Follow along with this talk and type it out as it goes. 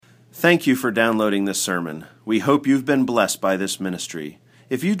Thank you for downloading this sermon. We hope you've been blessed by this ministry.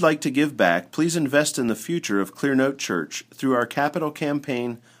 If you'd like to give back, please invest in the future of Clearnote Church through our capital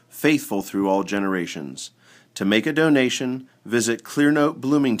campaign, Faithful Through All Generations. To make a donation, visit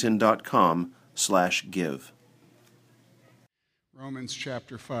clearnotebloomington.com/give. Romans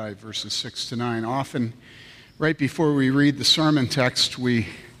chapter 5, verses 6 to 9. Often, right before we read the sermon text,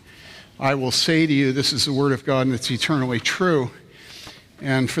 I will say to you, this is the word of God and it's eternally true.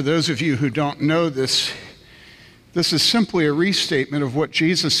 And for those of you who don't know this is simply a restatement of what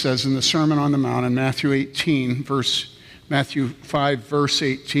Jesus says in the Sermon on the Mount in Matthew 5, verse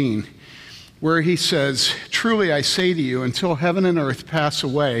 18, where he says, "Truly I say to you, until heaven and earth pass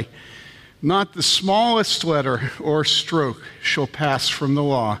away, not the smallest letter or stroke shall pass from the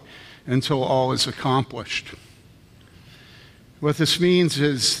law until all is accomplished." What this means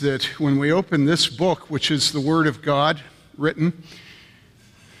is that when we open this book, which is the Word of God written,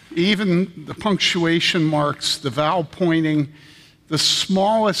 even the punctuation marks, the vowel pointing, the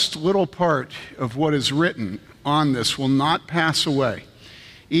smallest little part of what is written on this will not pass away,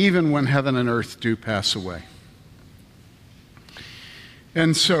 even when heaven and earth do pass away.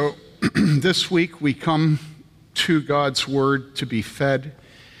 And so this week we come to God's Word to be fed.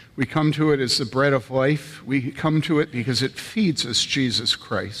 We come to it as the bread of life. We come to it because it feeds us Jesus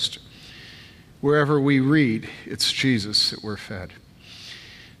Christ. Wherever we read, it's Jesus that we're fed.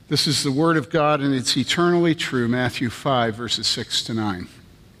 This is the Word of God, and it's eternally true, Matthew 5, verses 6 to 9.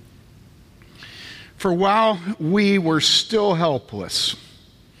 "For while we were still helpless,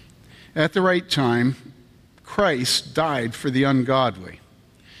 at the right time, Christ died for the ungodly.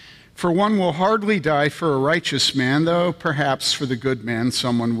 For one will hardly die for a righteous man, though perhaps for the good man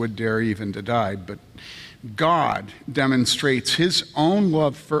someone would dare even to die. But God demonstrates his own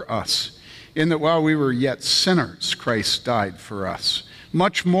love for us, in that while we were yet sinners, Christ died for us.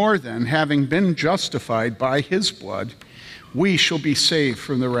 Much more then, having been justified by his blood, we shall be saved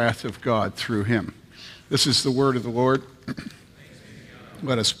from the wrath of God through him." This is the word of the Lord.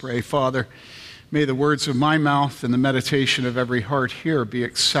 Let us pray. Father, may the words of my mouth and the meditation of every heart here be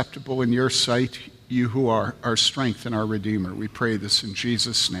acceptable in your sight, you who are our strength and our Redeemer. We pray this in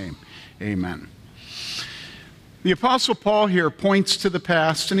Jesus' name. Amen. The Apostle Paul here points to the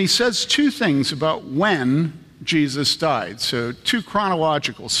past, and he says two things about when Jesus died. So two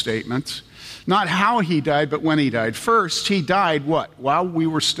chronological statements. Not how he died, but when he died. First, he died what? While we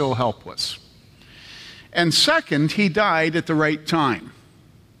were still helpless. And second, he died at the right time.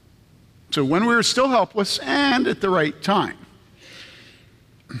 So when we were still helpless and at the right time.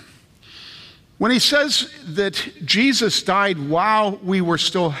 When he says that Jesus died while we were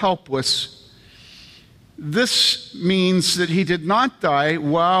still helpless, this means that he did not die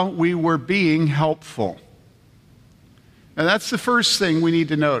while we were being helpful. Now that's the first thing we need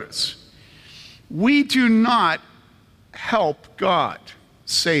to notice. We do not help God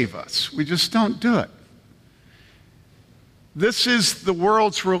save us. We just don't do it. This is the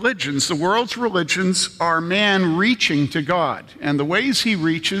world's religions. The world's religions are man reaching to God, and the ways he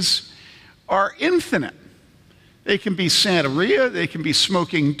reaches are infinite. They can be Santeria, they can be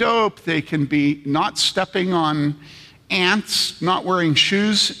smoking dope, they can be not stepping on ants, not wearing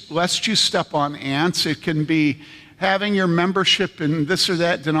shoes lest you step on ants. It can be having your membership in this or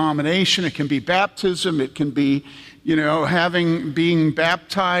that denomination. It can be baptism. It can be, being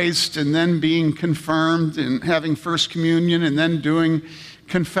baptized and then being confirmed and having First Communion and then doing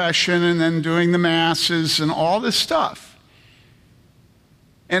confession and then doing the masses and all this stuff.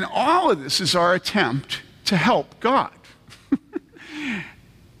 And all of this is our attempt to help God.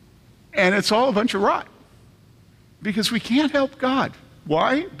 And it's all a bunch of rot because we can't help God.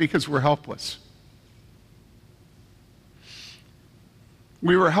 Why? Because we're helpless.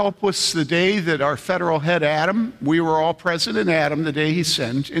 We were helpless the day that our federal head, Adam, we were all present in Adam the day he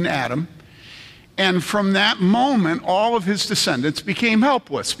sinned in Adam. And from that moment, all of his descendants became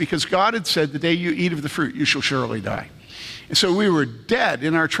helpless because God had said, the day you eat of the fruit, you shall surely die. And so we were dead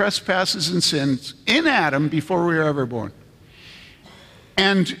in our trespasses and sins in Adam before we were ever born.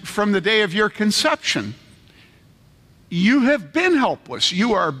 And from the day of your conception, you have been helpless.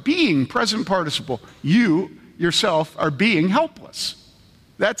 You are being, present participle, you yourself are being helpless.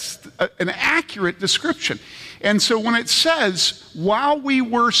 That's an accurate description. And so when it says, while we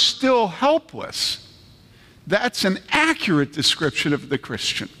were still helpless, that's an accurate description of the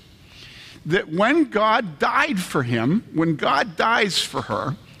Christian. That when God died for him, when God dies for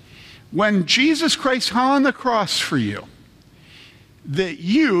her, when Jesus Christ hung on the cross for you, that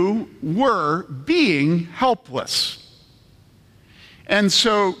you were being helpless. And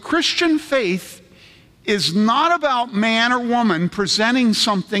so Christian faith is not about man or woman presenting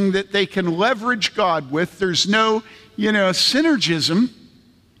something that they can leverage God with. There's no, synergism.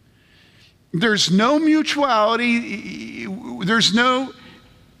 There's no mutuality. There's no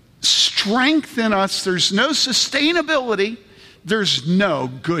strength in us. There's no sustainability. There's no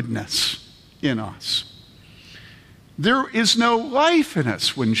goodness in us. There is no life in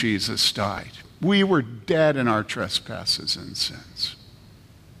us when Jesus died. We were dead in our trespasses and sins.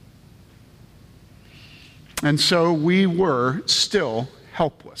 And so we were still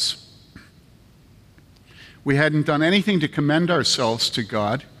helpless. We hadn't done anything to commend ourselves to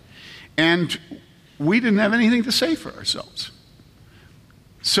God, and we didn't have anything to say for ourselves.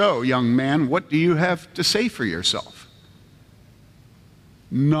 So, young man, what do you have to say for yourself?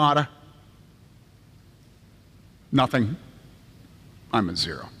 Nada. Nothing. I'm a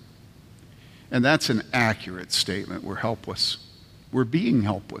zero. And that's an accurate statement. We're helpless. We're being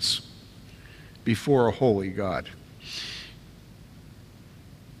helpless before a holy God.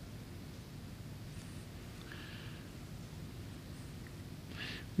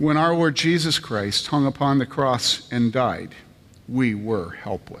 When our Lord Jesus Christ hung upon the cross and died, we were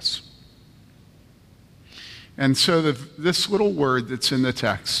helpless. And so this little word that's in the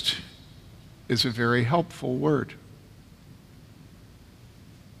text is a very helpful word,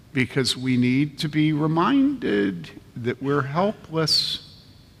 because we need to be reminded that we're helpless.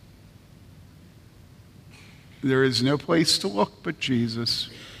 There is no place to look but Jesus.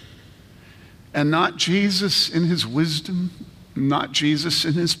 And not Jesus in his wisdom, not Jesus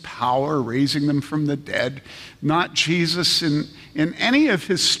in his power, raising them from the dead, not Jesus in any of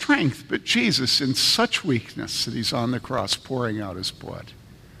his strength, but Jesus in such weakness that he's on the cross pouring out his blood.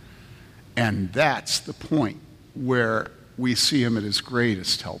 And that's the point where we see him at his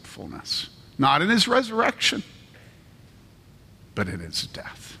greatest helpfulness. Not in his resurrection, but in his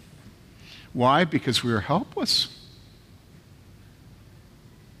death. Why? Because we are helpless.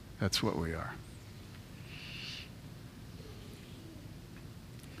 That's what we are.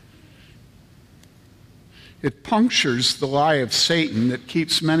 It punctures the lie of Satan that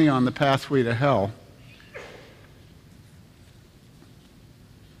keeps many on the pathway to hell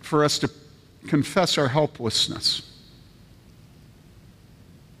for us to confess our helplessness.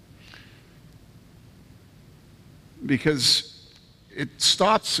 Because it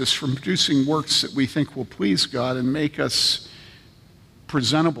stops us from producing works that we think will please God and make us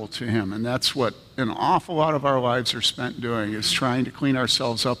presentable to him. And that's what an awful lot of our lives are spent doing, is trying to clean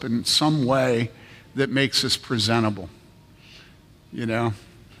ourselves up in some way that makes us presentable.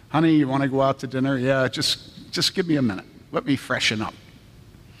 Honey, you want to go out to dinner? Yeah, just give me a minute. Let me freshen up.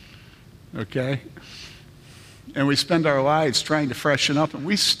 Okay? And we spend our lives trying to freshen up, and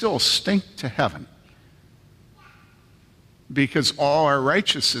we still stink to heaven, because all our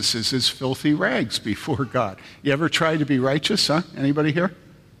righteousness is filthy rags before God. You ever tried to be righteous, huh? Anybody here?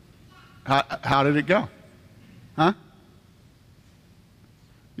 How did it go? Huh?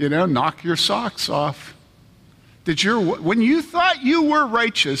 Knock your socks off. When you thought you were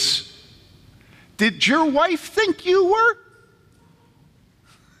righteous, did your wife think you were?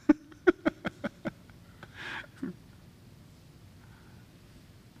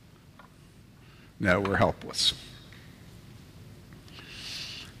 No, we're helpless.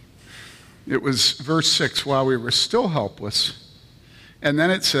 It was verse 6, while we were still helpless, and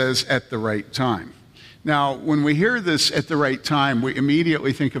then it says, at the right time. Now, when we hear this at the right time, we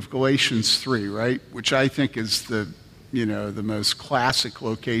immediately think of Galatians 3, right? Which I think is the most classic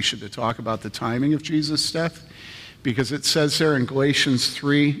location to talk about the timing of Jesus' death, because it says there in Galatians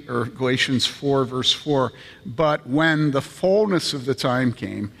 3, or Galatians 4, verse 4, but when the fullness of the time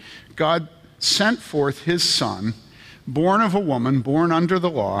came, God sent forth his Son, born of a woman, born under the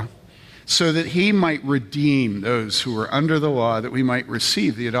law, so that he might redeem those who were under the law, that we might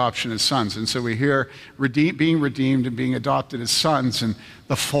receive the adoption as sons. And so we hear being redeemed and being adopted as sons in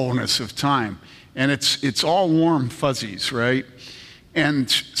the fullness of time. And it's all warm fuzzies, right?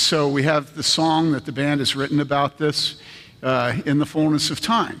 And so we have the song that the band has written about this, in the fullness of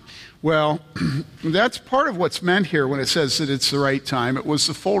time. Well, that's part of what's meant here when it says that it's the right time. It was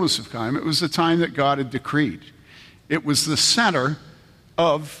the fullness of time. It was the time that God had decreed. It was the center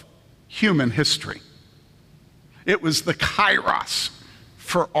of human history. It was the kairos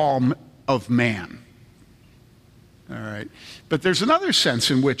for all of man. All right. But there's another sense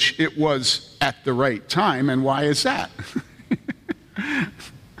in which it was at the right time, and why is that?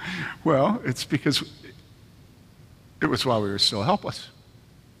 Well, it's because it was while we were still helpless.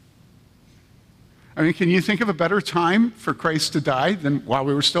 I mean, can you think of a better time for Christ to die than while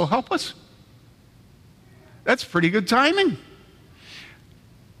we were still helpless? That's pretty good timing.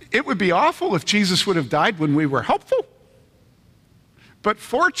 It would be awful if Jesus would have died when we were helpful. But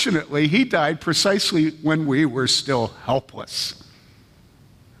fortunately, he died precisely when we were still helpless.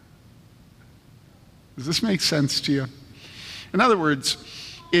 Does this make sense to you? In other words,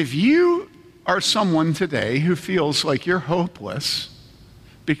 if you are someone today who feels like you're hopeless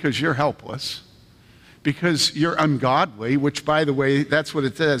because you're helpless, because you're ungodly, which, by the way, that's what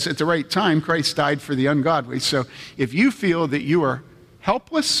it says. At the right time, Christ died for the ungodly. So if you feel that you are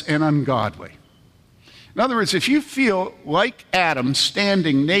helpless and ungodly, in other words, if you feel like Adam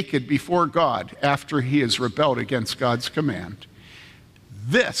standing naked before God after he has rebelled against God's command,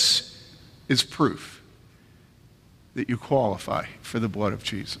 this is proof that you qualify for the blood of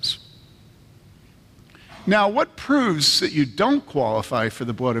Jesus. Now, what proves that you don't qualify for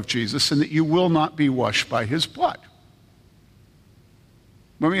the blood of Jesus and that you will not be washed by his blood?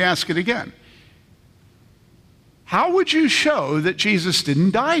 Let me ask it again. How would you show that Jesus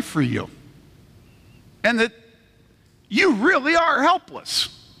didn't die for you and that you really are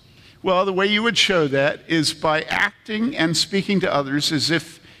helpless? Well, the way you would show that is by acting and speaking to others as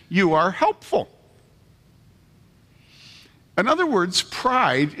if you are helpful. In other words,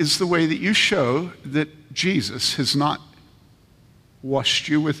 pride is the way that you show that Jesus has not washed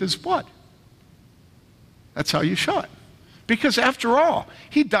you with his blood. That's how you show it. Because after all,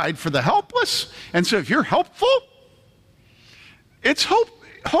 he died for the helpless. And so if you're helpful, it's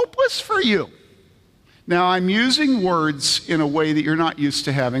hopeless for you. Now, I'm using words in a way that you're not used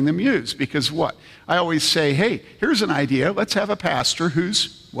to having them used. Because what? I always say, hey, here's an idea. Let's have a pastor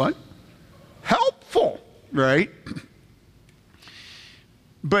who's what? Helpful, right?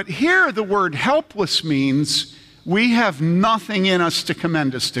 But here the word helpless means we have nothing in us to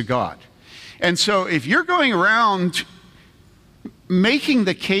commend us to God. And so if you're going around making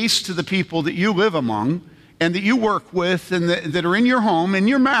the case to the people that you live among and that you work with and that are in your home, in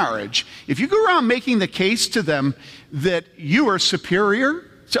your marriage, if you go around making the case to them that you are superior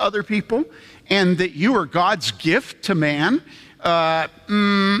to other people and that you are God's gift to man,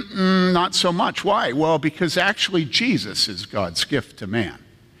 not so much. Why? Well, because actually Jesus is God's gift to man.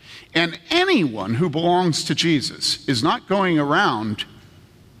 And anyone who belongs to Jesus is not going around,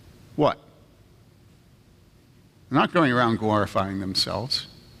 what? They're not going around glorifying themselves.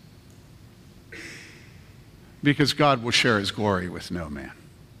 Because God will share his glory with no man.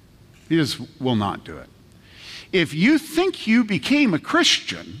 He just will not do it. If you think you became a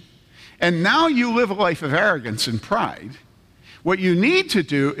Christian and now you live a life of arrogance and pride, what you need to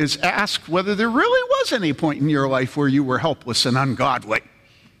do is ask whether there really was any point in your life where you were helpless and ungodly.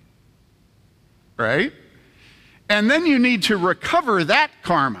 Right? And then you need to recover that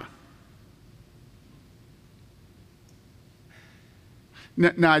karma.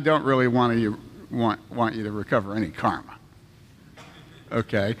 Now, I don't really want you to recover any karma.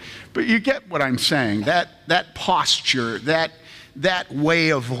 Okay? But you get what I'm saying. That posture, that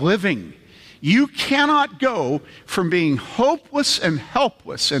way of living. You cannot go from being hopeless and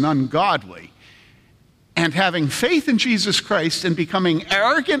helpless and ungodly and having faith in Jesus Christ and becoming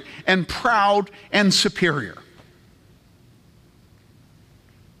arrogant and proud and superior.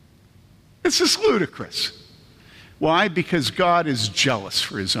 It's just ludicrous. Why? Because God is jealous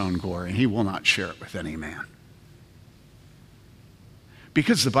for his own glory, and he will not share it with any man.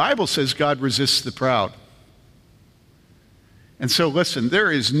 Because the Bible says God resists the proud. And so listen,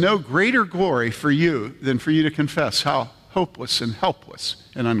 there is no greater glory for you than for you to confess how hopeless and helpless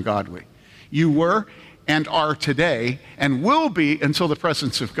and ungodly you were and are today, and will be until the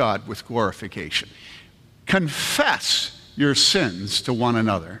presence of God with glorification. Confess your sins to one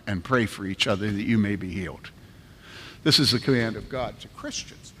another and pray for each other that you may be healed. This is the command of God to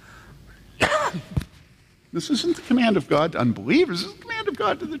Christians. This isn't the command of God to unbelievers, this is the command of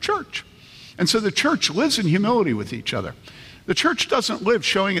God to the church. And so the church lives in humility with each other. The church doesn't live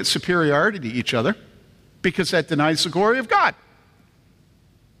showing its superiority to each other because that denies the glory of God.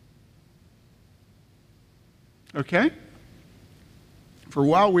 Okay? For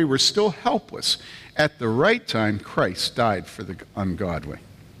while we were still helpless, at the right time, Christ died for the ungodly.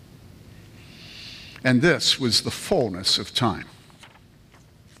 And this was the fullness of time.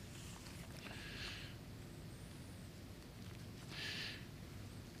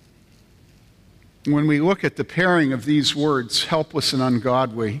 When we look at the pairing of these words, helpless and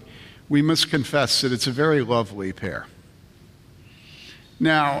ungodly, we must confess that it's a very lovely pair.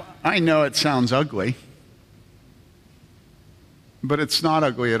 Now, I know it sounds ugly, but it's not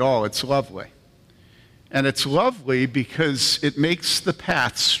ugly at all. It's lovely. And it's lovely because it makes the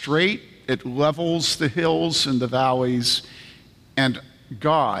path straight, it levels the hills and the valleys, and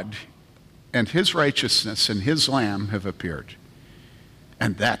God and his righteousness and his Lamb have appeared.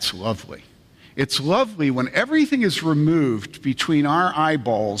 And that's lovely. It's lovely when everything is removed between our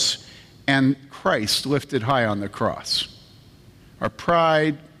eyeballs and Christ lifted high on the cross. Our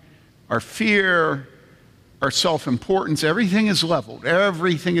pride, our fear, our self-importance, everything is leveled.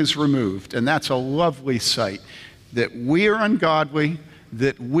 Everything is removed. And that's a lovely sight, that we are ungodly,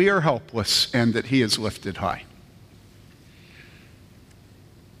 that we are helpless, and that he is lifted high.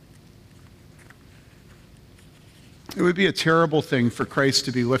 It would be a terrible thing for Christ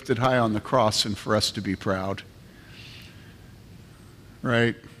to be lifted high on the cross and for us to be proud.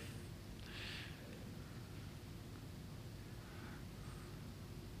 Right?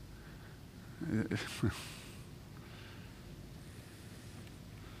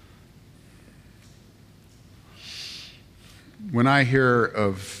 When I hear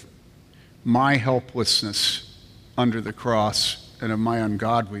of my helplessness under the cross and of my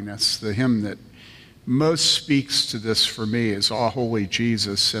ungodliness, the hymn that most speaks to this for me is "All Holy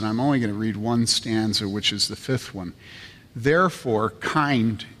Jesus," and I'm only going to read one stanza, which is the fifth one. Therefore,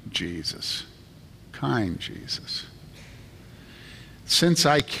 kind Jesus, since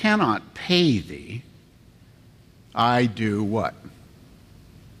I cannot pay thee, I do what?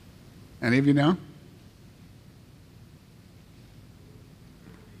 Any of you know?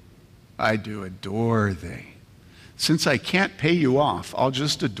 I do adore thee. Since I can't pay you off, I'll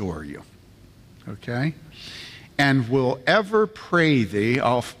just adore you. Okay? And will ever pray thee,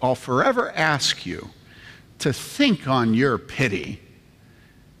 I'll forever ask you to think on your pity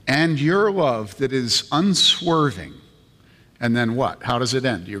and your love that is unswerving. And then what? How does it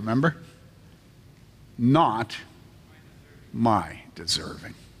end? Do you remember? Not my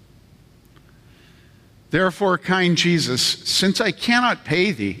deserving. Therefore, kind Jesus, since I cannot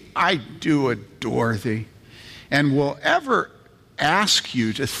pay thee, I do adore thee, and will ever ask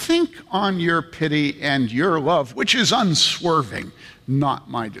you to think on your pity and your love, which is unswerving, not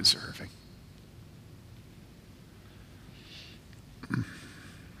my deserving.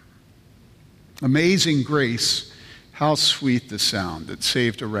 Amazing grace, how sweet the sound that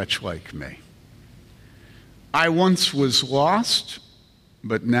saved a wretch like me. I once was lost,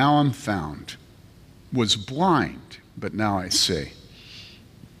 but now I'm found. Was blind, but now I see.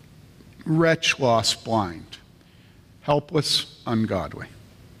 Wretch, lost, blind. Helpless, ungodly,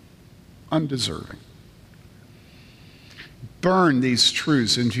 undeserving. Burn these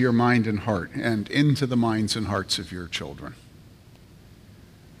truths into your mind and heart and into the minds and hearts of your children.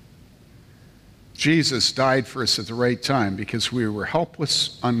 Jesus died for us at the right time because we were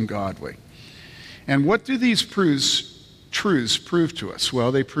helpless, ungodly. And what do these truths prove to us?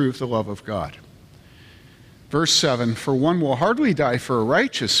 Well, they prove the love of God. Verse 7, for one will hardly die for a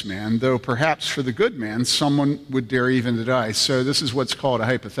righteous man, though perhaps for the good man someone would dare even to die. So this is what's called a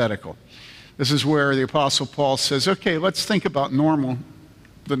hypothetical. This is where the Apostle Paul says, okay, let's think about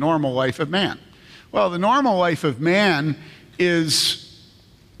the normal life of man. Well, the normal life of man is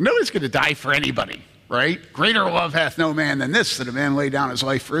nobody's going to die for anybody, right? Greater love hath no man than this, that a man lay down his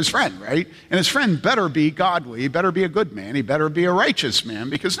life for his friend, right? And his friend better be godly, he better be a good man, he better be a righteous man,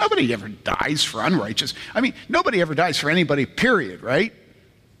 because nobody ever dies for unrighteous. I mean, nobody ever dies for anybody, period, right?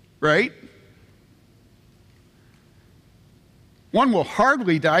 Right? One will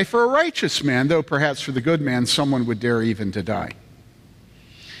hardly die for a righteous man, though perhaps for the good man someone would dare even to die.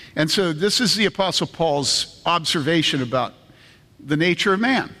 And so this is the Apostle Paul's observation about the nature of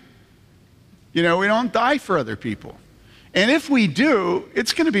man. You know, we don't die for other people. And if we do,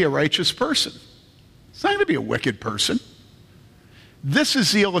 it's going to be a righteous person. It's not going to be a wicked person. This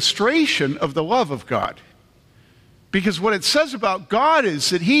is the illustration of the love of God. Because what it says about God is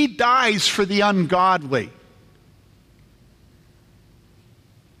that he dies for the ungodly.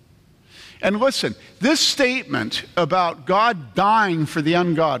 And listen, this statement about God dying for the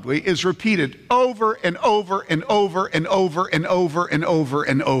ungodly is repeated over and over and over and over and over and over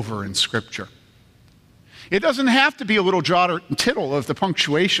and over in Scripture. It doesn't have to be a little jot or tittle of the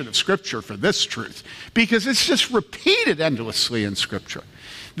punctuation of Scripture for this truth, because it's just repeated endlessly in Scripture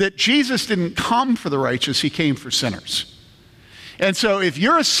that Jesus didn't come for the righteous, he came for sinners. And so if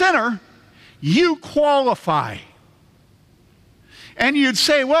you're a sinner, you qualify. And you'd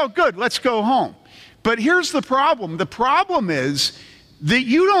say, well, good, let's go home. But here's the problem. The problem is that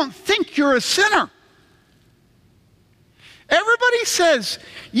you don't think you're a sinner. Everybody says,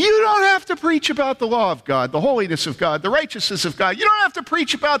 you don't have to preach about the law of God, the holiness of God, the righteousness of God. You don't have to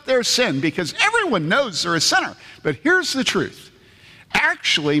preach about their sin because everyone knows they're a sinner. But here's the truth.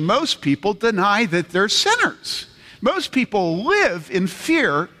 Actually, most people deny that they're sinners. Most people live in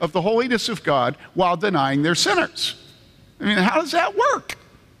fear of the holiness of God while denying they're sinners. I mean, how does that work?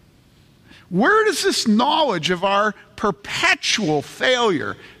 Where does this knowledge of our perpetual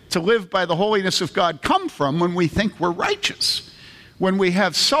failure to live by the holiness of God come from when we think we're righteous, when we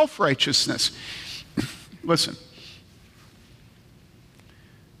have self-righteousness? Listen,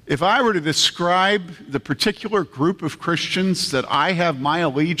 if I were to describe the particular group of Christians that I have my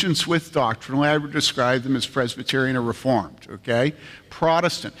allegiance with doctrinally, I would describe them as Presbyterian or Reformed, okay?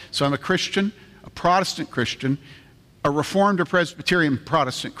 Protestant. So I'm a Christian, a Protestant Christian, a Reformed or Presbyterian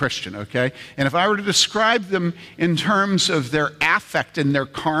Protestant Christian, okay? And if I were to describe them in terms of their affect and their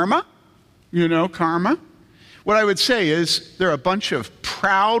karma, karma, what I would say is they're a bunch of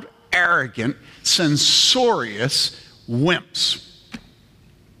proud, arrogant, censorious wimps.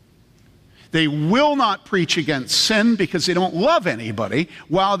 They will not preach against sin because they don't love anybody,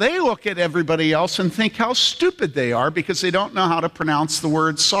 while they look at everybody else and think how stupid they are because they don't know how to pronounce the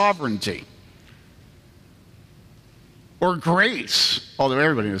word sovereignty. Or grace, although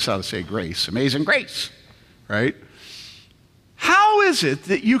everybody knows how to say grace. Amazing grace, right? How is it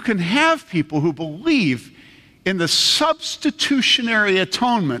that you can have people who believe in the substitutionary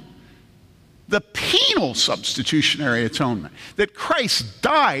atonement, the penal substitutionary atonement, that Christ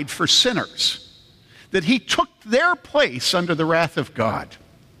died for sinners, that he took their place under the wrath of God,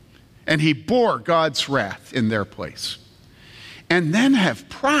 and he bore God's wrath in their place, and then have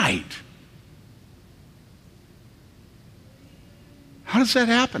pride? How does that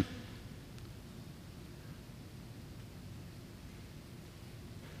happen?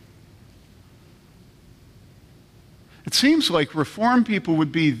 It seems like Reformed people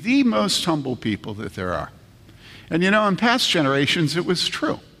would be the most humble people that there are. And in past generations, it was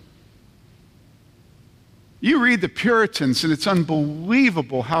true. You read the Puritans, and it's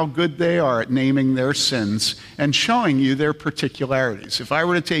unbelievable how good they are at naming their sins and showing you their particularities. If I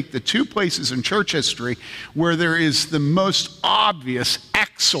were to take the two places in church history where there is the most obvious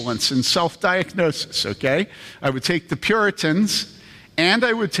excellence in self-diagnosis, okay? I would take the Puritans, and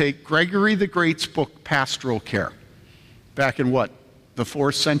I would take Gregory the Great's book, Pastoral Care. Back in what? The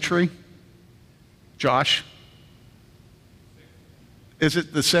 4th century? Josh? Is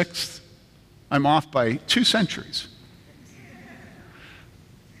it the 6th? I'm off by 2 centuries.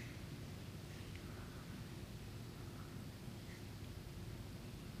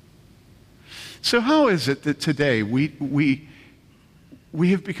 So how is it that today we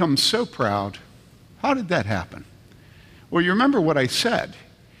have become so proud? How did that happen? Well, you remember what I said.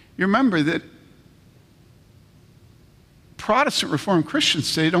 You remember that Protestant Reformed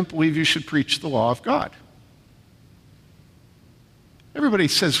Christians today don't believe you should preach the law of God. Everybody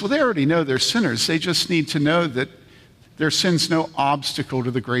says, well, they already know they're sinners. They just need to know that their sin's no obstacle to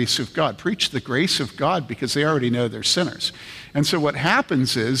the grace of God. Preach the grace of God because they already know they're sinners. And so what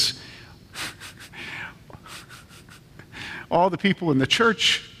happens is all the people in the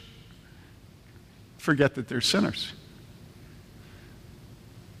church forget that they're sinners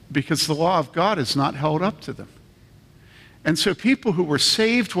because the law of God is not held up to them. And so people who were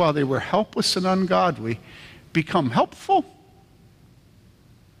saved while they were helpless and ungodly become helpful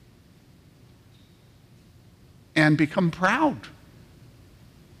and become proud.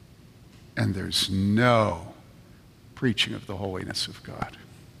 And there's no preaching of the holiness of God.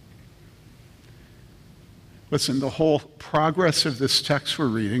 Listen, the whole progress of this text we're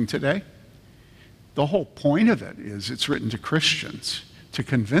reading today, the whole point of it is it's written to Christians to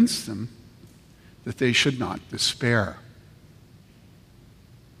convince them that they should not despair.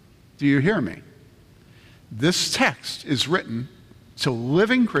 Do you hear me? This text is written to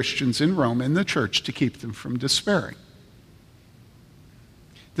living Christians in Rome, in the church, to keep them from despairing.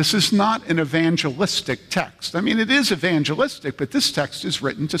 This is not an evangelistic text. I mean, it is evangelistic, but this text is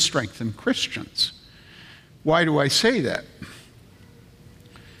written to strengthen Christians. Why do I say that?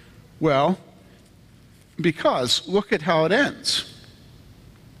 Well, because look at how it ends.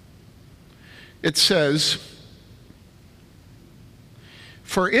 It says,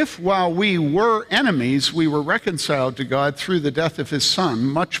 for if while we were enemies, we were reconciled to God through the death of his Son,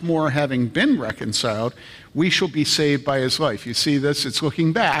 much more having been reconciled, we shall be saved by his life. You see this? It's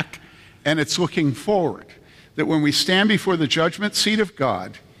looking back and it's looking forward. That when we stand before the judgment seat of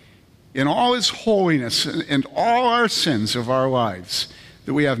God, in all his holiness and all our sins of our lives,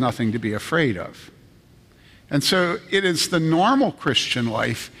 that we have nothing to be afraid of. And so it is the normal Christian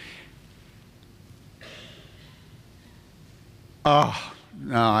life.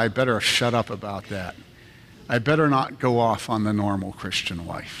 No, I better shut up about that. I better not go off on the normal Christian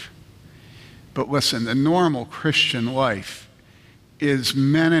life. But listen, the normal Christian life is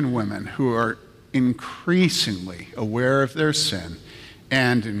men and women who are increasingly aware of their sin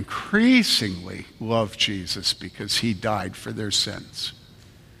and increasingly love Jesus because he died for their sins.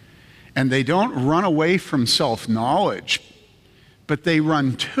 And they don't run away from self-knowledge, but they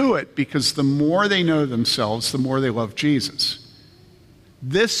run to it because the more they know themselves, the more they love Jesus.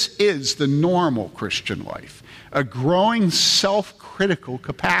 This is the normal Christian life, a growing self-critical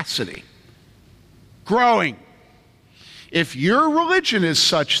capacity. Growing. If your religion is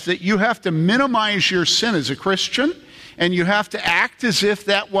such that you have to minimize your sin as a Christian, and you have to act as if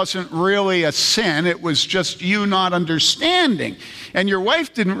that wasn't really a sin, it was just you not understanding, and your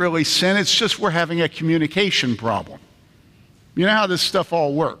wife didn't really sin, it's just we're having a communication problem. You know how this stuff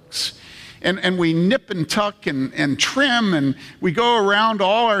all works. And we nip and tuck and trim, and we go around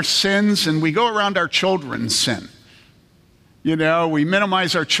all our sins, and we go around our children's sin. You know, we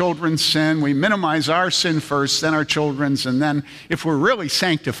minimize our children's sin, we minimize our sin first, then our children's, and then if we're really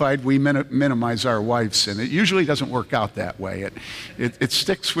sanctified, we minimize our wife's sin. It usually doesn't work out that way. It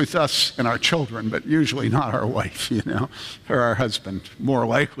sticks with us and our children, but usually not our wife, you know, or our husband. More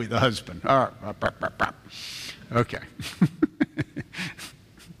likely the husband. Okay.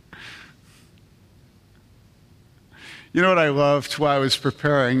 You know what I loved while I was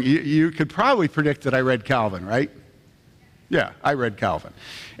preparing? You could probably predict that I read Calvin, right? Yeah, I read Calvin.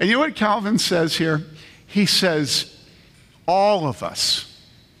 And you know what Calvin says here? He says, all of us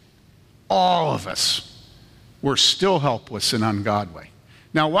were still helpless and ungodly.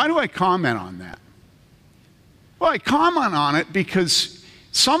 Now, why do I comment on that? Well, I comment on it because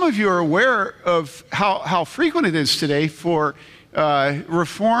some of you are aware of how frequent it is today for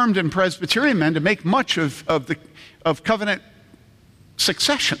Reformed and Presbyterian men to make much of covenant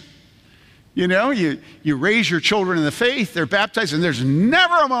succession. You know, you raise your children in the faith, they're baptized, and there's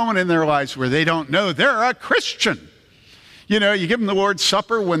never a moment in their lives where they don't know they're a Christian. You know, you give them the Lord's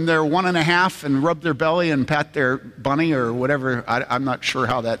Supper when they're 1.5 and rub their belly and pat their bunny or whatever. I'm not sure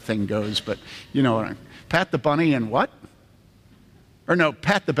how that thing goes, but you know, pat the bunny and what? Or no,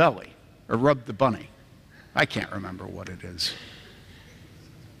 pat the belly or rub the bunny. I can't remember what it is.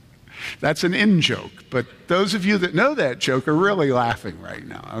 That's an in-joke, but those of you that know that joke are really laughing right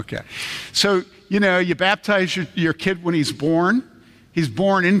now. Okay. So, you know, you baptize your kid when he's born. He's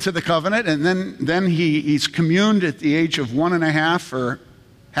born into the covenant, and then he's communed at the age of 1.5 or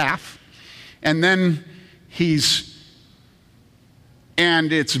half. And then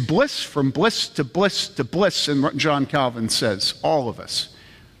and it's bliss from bliss to bliss to bliss. And John Calvin says, all of us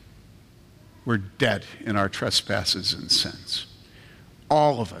were dead in our trespasses and sins.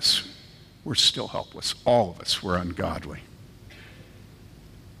 All of us were still helpless. All of us were ungodly.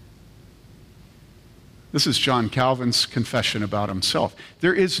 This is John Calvin's confession about himself.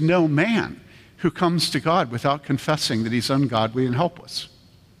 There is no man who comes to God without confessing that he's ungodly and helpless.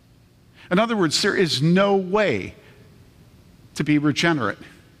 In other words, there is no way to be regenerate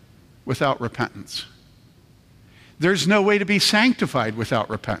without repentance. There's no way to be sanctified without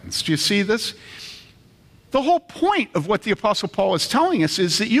repentance. Do you see this? The whole point of what the Apostle Paul is telling us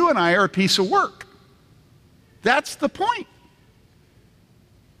is that you and I are a piece of work. That's the point.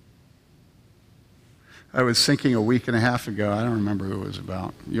 I was thinking a week and a half ago, I don't remember who it was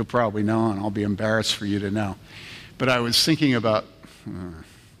about. You'll probably know, and I'll be embarrassed for you to know. But I was thinking about,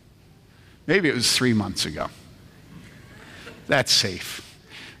 maybe it was 3 months ago. That's safe.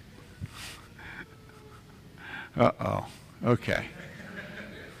 Uh-oh, okay.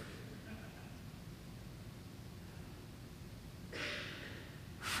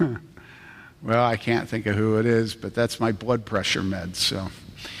 Well, I can't think of who it is, but that's my blood pressure meds. So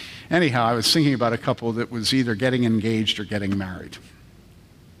anyhow, I was thinking about a couple that was either getting engaged or getting married.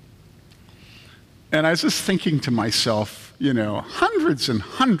 And I was just thinking to myself, you know, hundreds and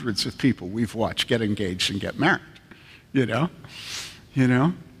hundreds of people we've watched get engaged and get married, you know,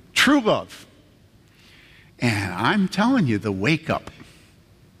 true love. And I'm telling you, the wake up,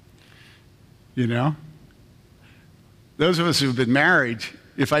 you know, those of us who've been married,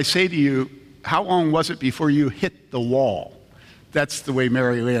 if I say to you, how long was it before you hit the wall? That's the way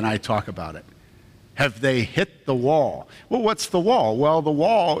Mary Lee and I talk about it. Have they hit the wall? Well, what's the wall? Well, the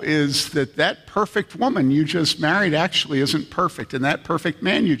wall is that perfect woman you just married actually isn't perfect, and that perfect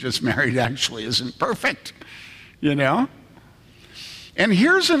man you just married actually isn't perfect, you know? And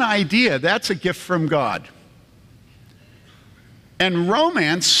here's an idea. That's a gift from God. And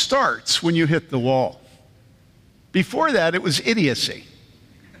romance starts when you hit the wall. Before that, it was idiocy.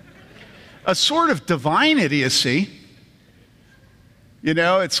 A sort of divine idiocy. You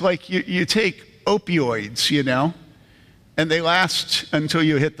know, it's like you take opioids, you know, and they last until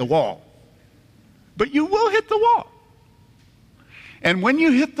you hit the wall. But you will hit the wall. And when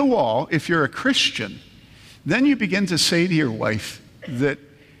you hit the wall, if you're a Christian, then you begin to say to your wife that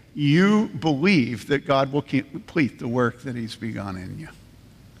you believe that God will complete the work that he's begun in you.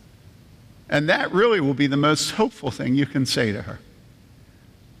 And that really will be the most hopeful thing you can say to her.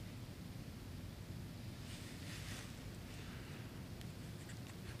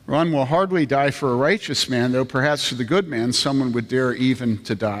 One will hardly die for a righteous man, though perhaps for the good man someone would dare even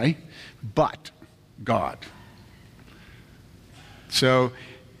to die, but God. So,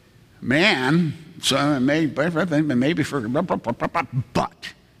 man, so maybe for,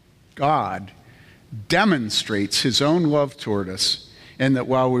 but God demonstrates his own love toward us in that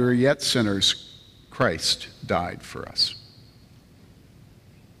while we were yet sinners, Christ died for us.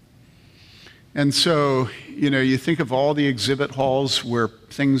 And so, you think of all the exhibit halls where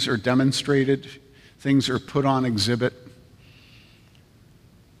things are demonstrated, things are put on exhibit.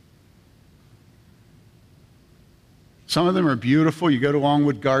 Some of them are beautiful. You go to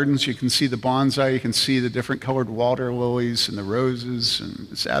Longwood Gardens, you can see the bonsai, you can see the different colored water lilies and the roses, and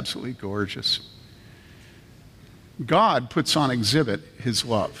it's absolutely gorgeous. God puts on exhibit his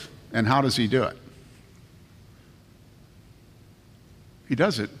love. And how does he do it? He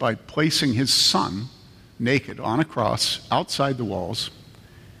does it by placing his son naked on a cross outside the walls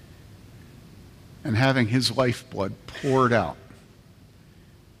and having his lifeblood poured out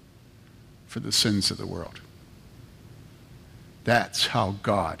for the sins of the world. That's how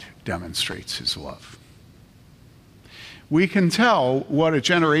God demonstrates his love. We can tell what a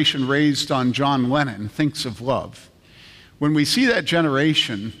generation raised on John Lennon thinks of love when we see that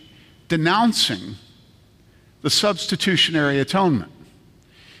generation denouncing the substitutionary atonement.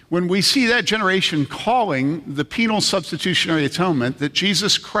 When we see that generation calling the penal substitutionary atonement that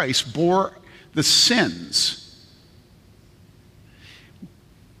Jesus Christ bore the sins.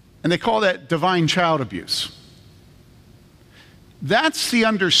 And they call that divine child abuse. That's the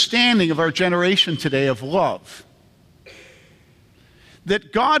understanding of our generation today of love.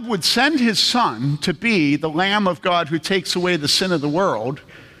 That God would send his son to be the Lamb of God who takes away the sin of the world,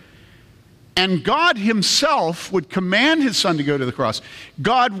 and God himself would command his son to go to the cross.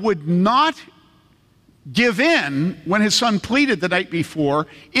 God would not give in when his son pleaded the night before,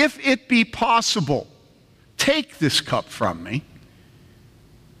 if it be possible, take this cup from me.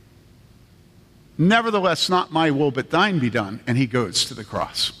 Nevertheless, not my will, but thine be done. And he goes to the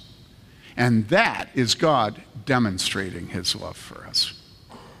cross. And that is God demonstrating his love for us.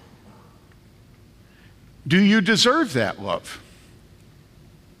 Do you deserve that love?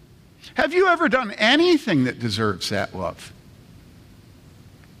 Have you ever done anything that deserves that love?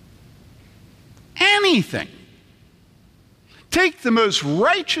 Anything. Take the most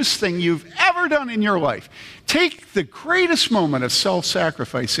righteous thing you've ever done in your life. Take the greatest moment of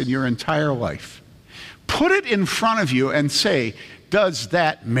self-sacrifice in your entire life. Put it in front of you and say, does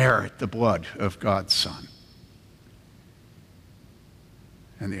that merit the blood of God's Son?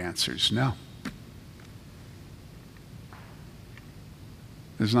 And the answer is no.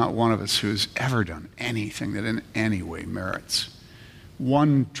 There's not one of us who has ever done anything that in any way merits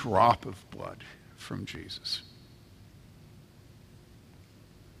one drop of blood from Jesus.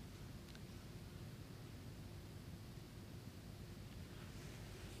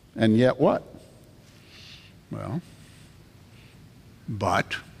 And yet what? Well,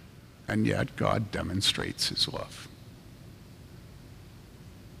 and yet God demonstrates his love.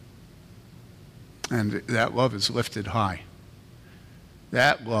 And that love is lifted high.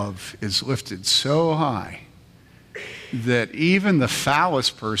 That love is lifted so high that even the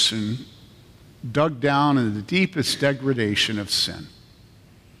foulest person dug down in the deepest degradation of sin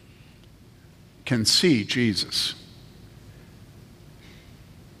can see Jesus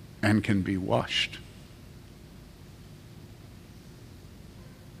and can be washed.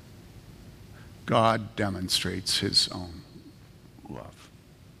 God demonstrates his own love.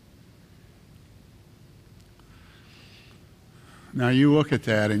 Now you look at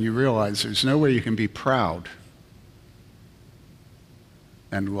that and you realize there's no way you can be proud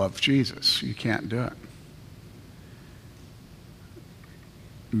and love Jesus. You can't do it.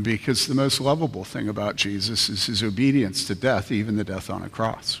 Because the most lovable thing about Jesus is his obedience to death, even the death on a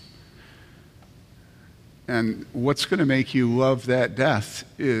cross. And what's going to make you love that death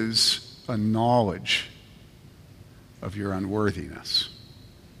is a knowledge of your unworthiness,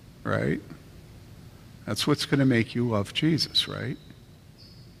 right? That's what's going to make you love Jesus, right?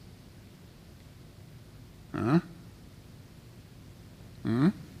 Huh? Huh?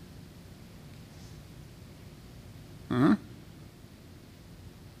 Huh?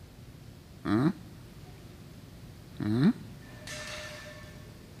 Huh? Huh?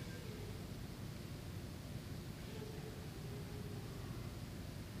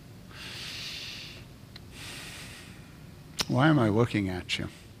 Why am I looking at you?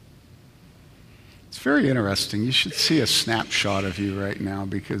 It's very interesting. You should see a snapshot of you right now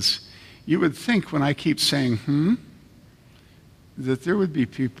because you would think when I keep saying, that there would be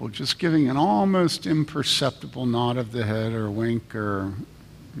people just giving an almost imperceptible nod of the head or wink or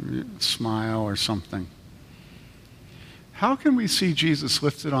smile or something. How can we see Jesus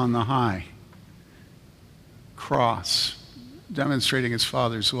lifted on the high cross, demonstrating his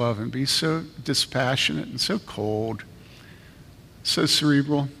Father's love, and be so dispassionate and so cold, so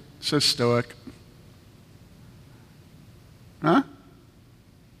cerebral, so stoic? Huh?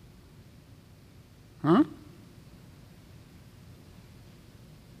 Huh?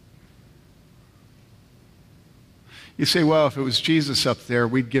 You say, well, if it was Jesus up there,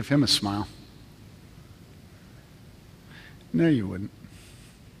 we'd give him a smile. No, you wouldn't.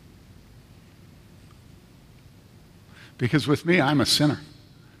 Because with me, I'm a sinner.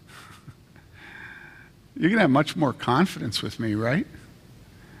 You're going to have much more confidence with me, right?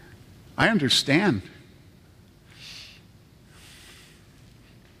 I understand.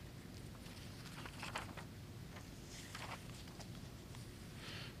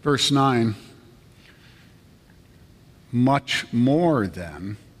 Verse 9. Much more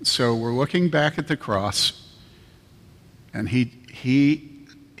than. So we're looking back at the cross, and he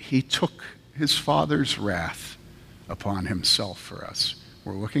took his Father's wrath upon himself for us.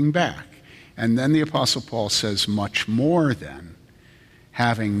 We're looking back. And then the Apostle Paul says, much more than,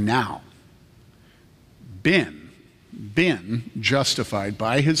 having now been justified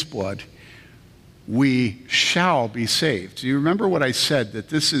by his blood, we shall be saved. Do you remember what I said, that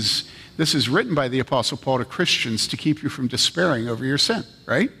this is written by the Apostle Paul to Christians to keep you from despairing over your sin,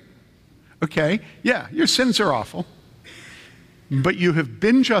 right? Okay, yeah, your sins are awful, but you have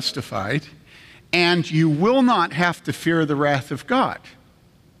been justified, and you will not have to fear the wrath of God.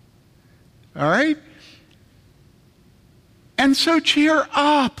 All right? And so cheer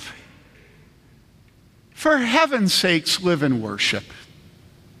up. For heaven's sakes, live in worship.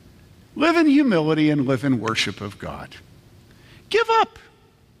 Live in humility and live in worship of God. Give up.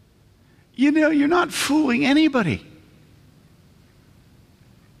 You know, you're not fooling anybody.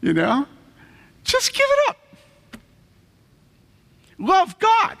 You know? Just give it up. Love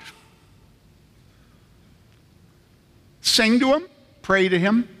God. Sing to him, pray to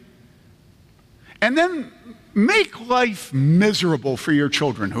him, and then make life miserable for your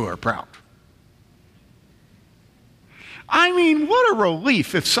children who are proud. I mean, what a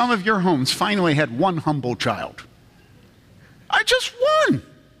relief if some of your homes finally had one humble child. Just one.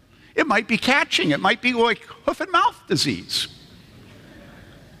 It might be catching. It might be like hoof and mouth disease.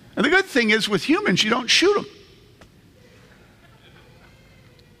 And the good thing is with humans, you don't shoot them.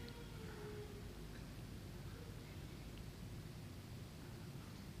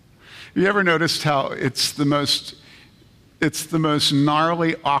 Have you ever noticed how it's the most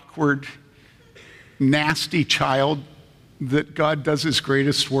gnarly, awkward, nasty child that God does his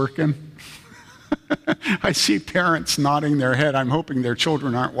greatest work in? I see parents nodding their head. I'm hoping their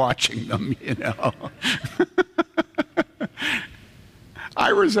children aren't watching them, you know. I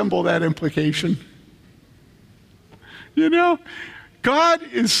resemble that implication. You know, God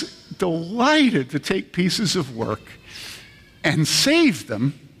is delighted to take pieces of work and save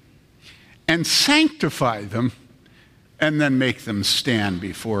them and sanctify them and then make them stand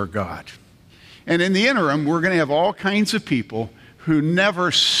before God. And in the interim, we're going to have all kinds of people who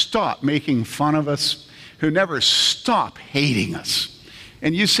never stop making fun of us, who never stop hating us.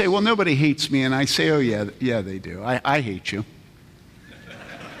 And you say, well, nobody hates me. And I say, oh, yeah, they do. I hate you.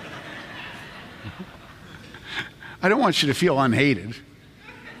 I don't want you to feel unhated.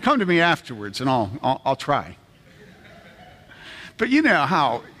 Come to me afterwards and I'll try. But you know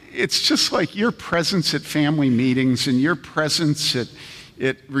how it's just like your presence at family meetings and your presence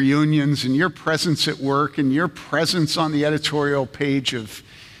at reunions and your presence at work and your presence on the editorial page of,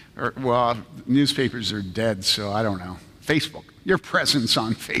 newspapers are dead, so I don't know. Facebook. Your presence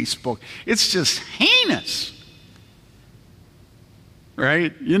on Facebook. It's just heinous.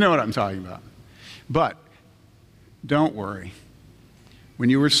 Right? You know what I'm talking about. But don't worry. When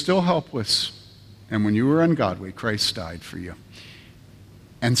you were still helpless and when you were ungodly, Christ died for you.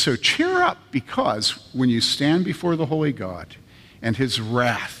 And so cheer up, because when you stand before the holy God and his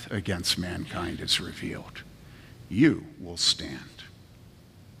wrath against mankind is revealed, you will stand.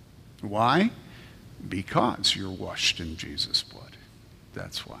 Why? Because you're washed in Jesus' blood.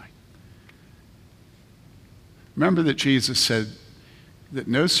 That's why. Remember that Jesus said that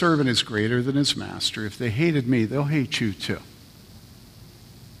no servant is greater than his master. If they hated me, they'll hate you too.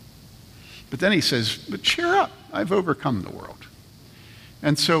 But then he says, but cheer up, I've overcome the world.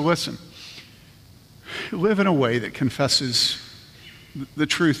 And so listen, live in a way that confesses the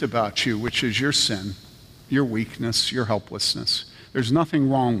truth about you, which is your sin, your weakness, your helplessness. There's nothing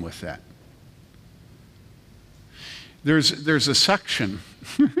wrong with that. There's a section.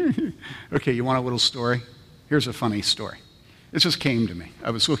 Okay, you want a little story? Here's a funny story. It just came to me.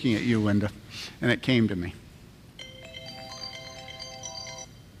 I was looking at you, Linda, and it came to me.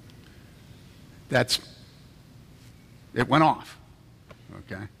 It went off.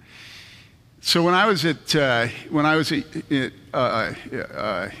 Okay. So when I was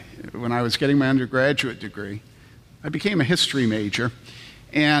getting my undergraduate degree, I became a history major,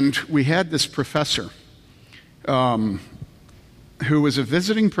 and we had this professor who was a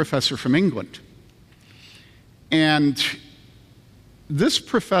visiting professor from England. And this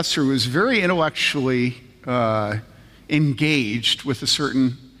professor was very intellectually engaged with a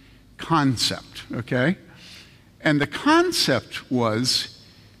certain concept, okay? And the concept was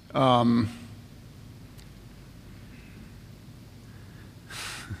the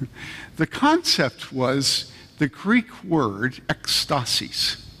Greek word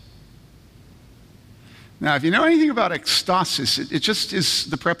ekstasis. Now, if you know anything about ekstasis, it just is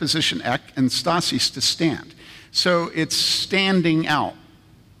the preposition ek and stasis, to stand. So it's standing out,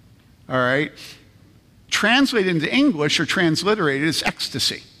 all right? Translated into English or transliterated as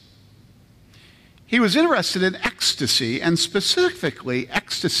ecstasy. He was interested in ecstasy, and specifically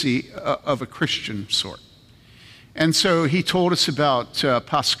ecstasy of a Christian sort. And so he told us about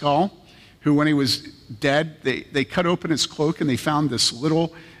Pascal, who when he was dead, they cut open his cloak and they found this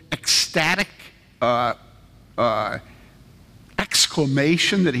little ecstatic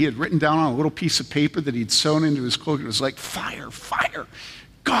exclamation that he had written down on a little piece of paper that he'd sewn into his cloak. It was like, fire, fire,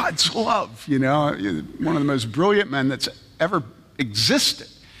 God's love, you know, one of the most brilliant men that's ever existed,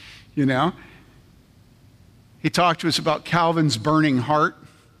 you know. He talked to us about Calvin's burning heart,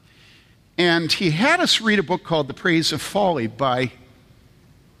 and he had us read a book called The Praise of Folly by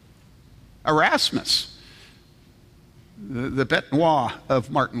Erasmus, the bête noire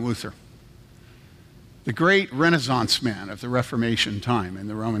of Martin Luther, the great Renaissance man of the Reformation time in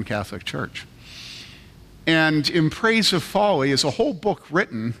the Roman Catholic Church. And In Praise of Folly is a whole book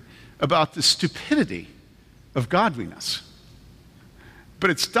written about the stupidity of godliness. But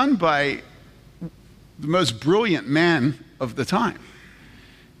it's done by the most brilliant man of the time.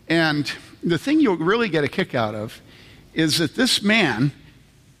 And the thing you'll really get a kick out of is that this man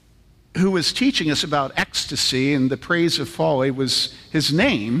who was teaching us about ecstasy and the praise of folly, his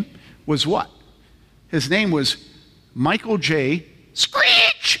name was what? His name was Michael J.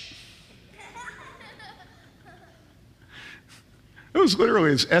 Screech. It was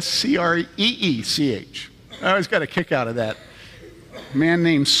literally his Screech. I always got a kick out of that. A man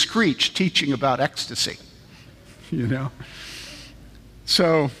named Screech teaching about ecstasy, you know.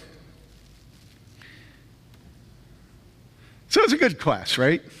 So it's a good class,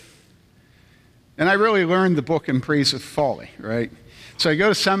 right? And I really learned the book In Praise of Folly, right? So I go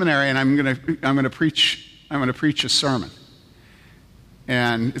to seminary and I'm going to preach a sermon.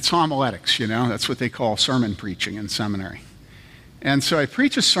 And it's homiletics, you know. That's what they call sermon preaching in seminary. And so I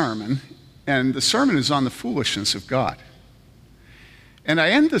preach a sermon, and the sermon is on the foolishness of God. And I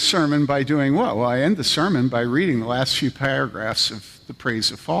end the sermon by doing what? Well, I end the sermon by reading the last few paragraphs of The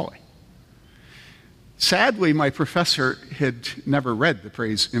Praise of Folly. Sadly, my professor had never read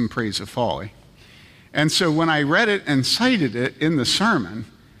In Praise of Folly. And so when I read it and cited it in the sermon,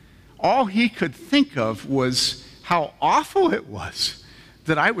 all he could think of was how awful it was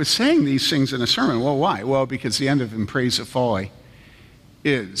that I was saying these things in a sermon. Well, why? Well, because the end of In Praise of Folly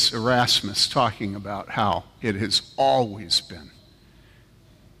is Erasmus talking about how it has always been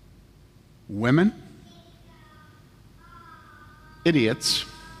women, idiots,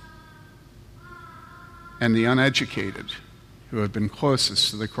 and the uneducated who have been closest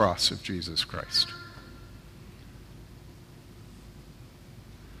to the cross of Jesus Christ.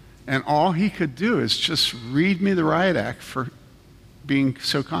 And all he could do is just read me the riot act for being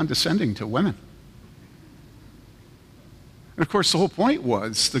so condescending to women. And of course, the whole point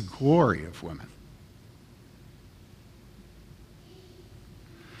was the glory of women.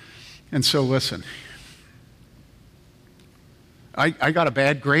 And so listen, I got a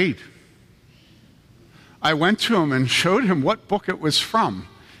bad grade. I went to him and showed him what book it was from.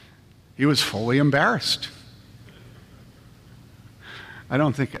 He was fully embarrassed. I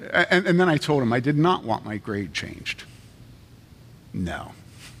don't think, and then I told him I did not want my grade changed. No.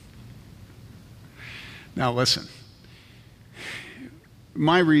 Now listen,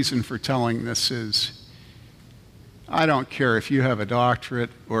 my reason for telling this is, I don't care if you have a doctorate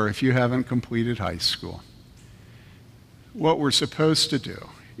or if you haven't completed high school. What we're supposed to do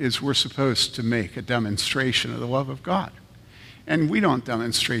is we're supposed to make a demonstration of the love of God. And we don't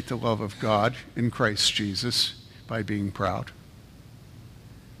demonstrate the love of God in Christ Jesus by being proud.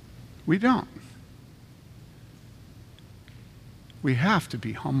 We don't. we have to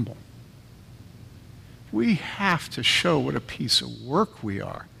be humble. We have to show what a piece of work we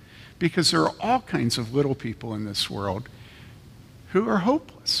are, because there are all kinds of little people in this world who are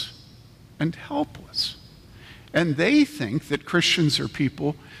hopeless and helpless. And they think that Christians are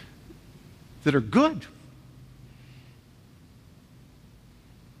people that are good.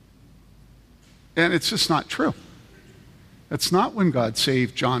 And it's just not true. It's not when God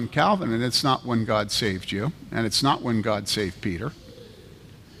saved John Calvin, and it's not when God saved you, and it's not when God saved Peter.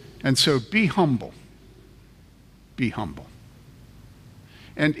 And so be humble. Be humble.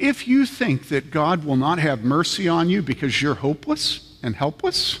 And if you think that God will not have mercy on you because you're hopeless and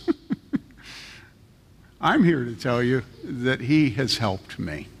helpless, I'm here to tell you that he has helped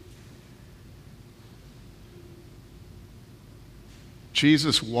me.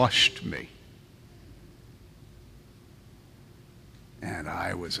 Jesus washed me. And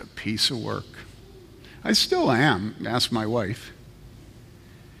I was a piece of work. I still am, ask my wife.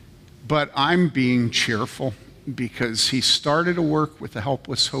 But I'm being cheerful because he started a work with a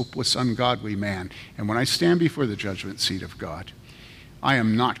helpless, hopeless, ungodly man. And when I stand before the judgment seat of God, I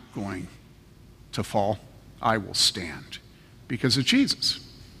am not going to fall. I will stand because of Jesus.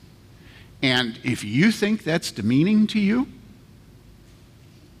 And if you think that's demeaning to you,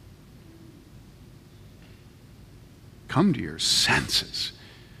 come to your senses,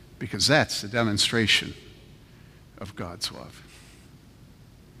 because that's the demonstration of God's love.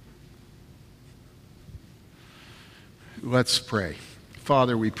 Let's pray.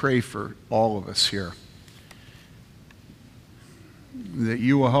 Father, we pray for all of us here, that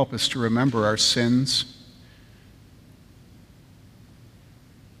you will help us to remember our sins,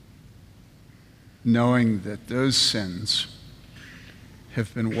 knowing that those sins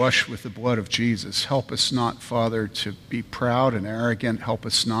have been washed with the blood of Jesus. Help us not, Father, to be proud and arrogant. Help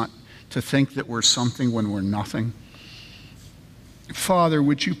us not to think that we're something when we're nothing. Father,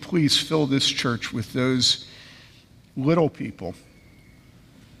 would you please fill this church with those little people,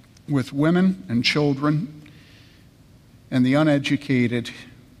 with women and children and the uneducated,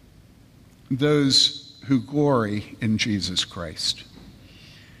 those who glory in Jesus Christ.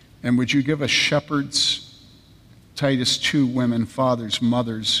 And would you give us shepherds, Titus 2 women, fathers,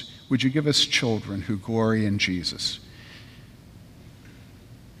 mothers, would you give us children who glory in Jesus?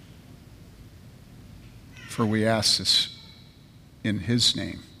 For we ask this in his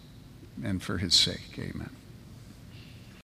name and for his sake. Amen.